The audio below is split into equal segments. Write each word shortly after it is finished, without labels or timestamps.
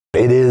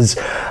is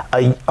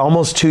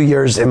almost 2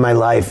 years in my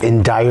life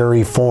in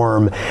diary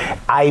form.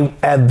 I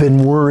have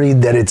been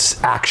worried that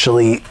it's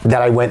actually,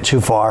 that I went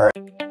too far.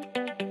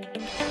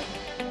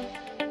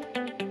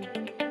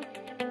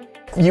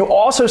 You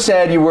also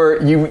said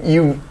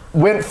you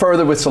went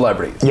further with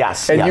celebrities.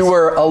 Yes. And you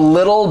were a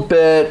little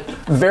bit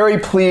very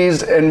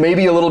pleased and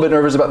maybe a little bit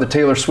nervous about the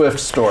Taylor Swift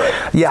story.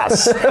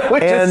 Yes.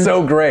 Which is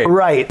so great.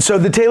 Right. So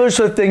the Taylor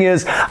Swift thing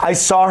is, I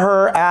saw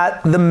her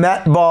at the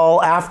Met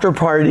Ball after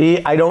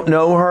party. I don't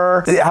know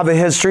her. I have a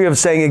history of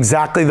saying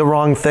exactly the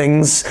wrong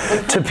things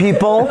to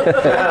people.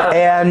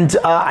 And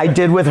I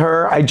did with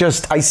her. I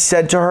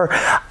said to her,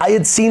 I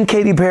had seen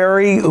Katy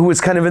Perry, who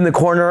was kind of in the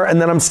corner,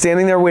 and then I'm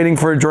standing there waiting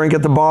for a drink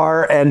at the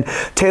bar, and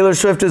Taylor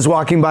Swift is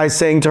walking by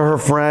saying to her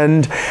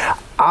friend,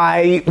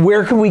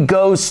 where can we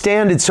go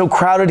stand? It's so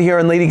crowded here,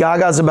 and Lady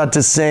Gaga's about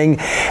to sing.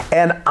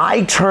 And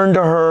I turned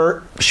to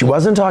her, she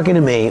wasn't talking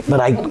to me, but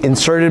I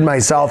inserted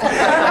myself,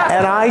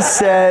 and I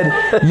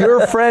said,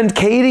 your friend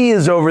Katie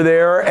is over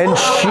there, and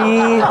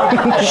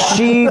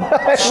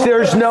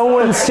there's no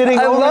one sitting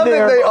over there. I love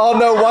that they all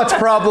know what's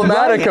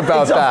problematic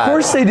about that. Of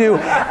course they do.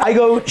 I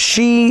go,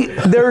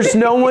 there's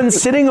no one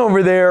sitting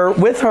over there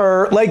with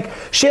her. Like,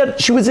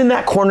 she was in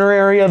that corner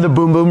area, the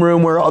boom boom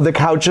room where all the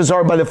couches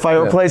are by the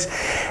fireplace.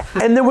 Yeah.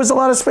 And there was a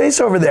lot of space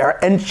over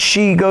there. And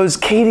she goes,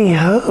 Katie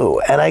who?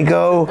 And I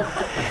go,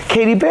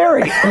 Katy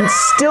Perry. And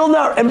still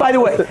not. And by the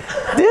way,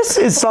 this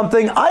is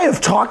something I have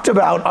talked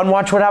about on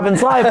Watch What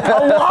Happens Live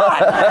a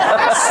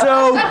lot.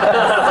 So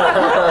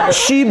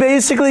she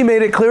basically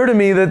made it clear to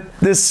me that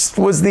this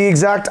was the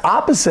exact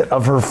opposite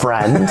of her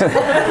friend.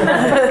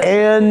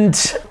 And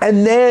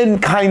then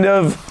kind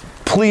of,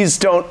 please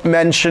don't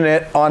mention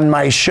it on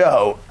my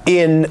show,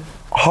 in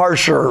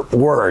harsher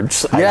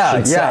words, I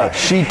should say. Yeah,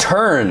 she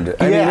turned.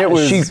 I mean, it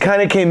was... She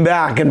kind of came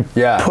back and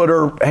put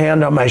her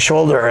hand on my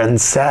shoulder and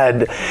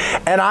said,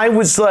 and I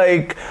was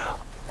like,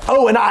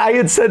 oh, and I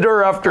had said to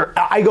her after,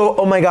 I go,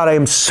 oh my God, I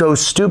am so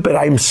stupid.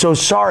 I am so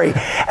sorry.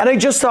 And I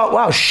just thought,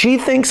 wow, she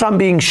thinks I'm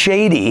being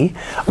shady,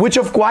 which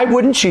why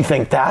wouldn't she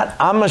think that?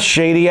 I'm a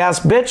shady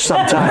ass bitch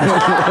sometimes.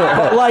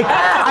 But like,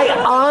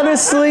 I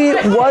honestly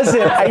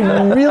wasn't.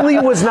 I really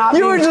was not.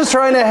 You were just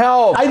trying to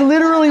help. I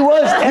literally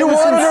was. You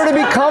wanted her to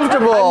be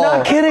comfortable. I'm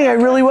not kidding. I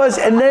really was.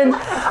 And then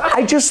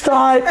I just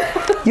thought,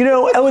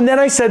 and then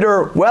I said to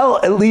her, well,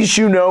 at least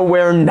you know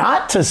where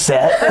not to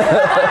sit, which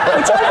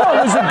I thought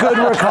was a good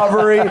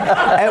recovery.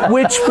 At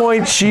which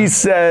point she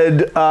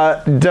said,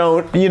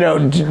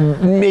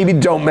 maybe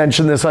don't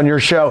mention this on your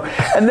show.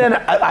 And then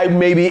I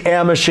maybe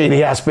am a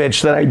shady ass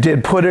bitch that I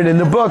did put it in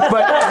the book.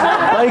 But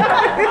like,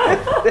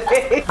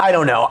 I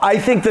don't know. I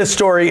think this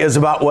story is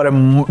about what a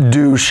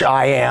douche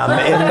I am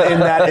in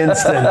that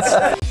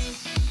instance.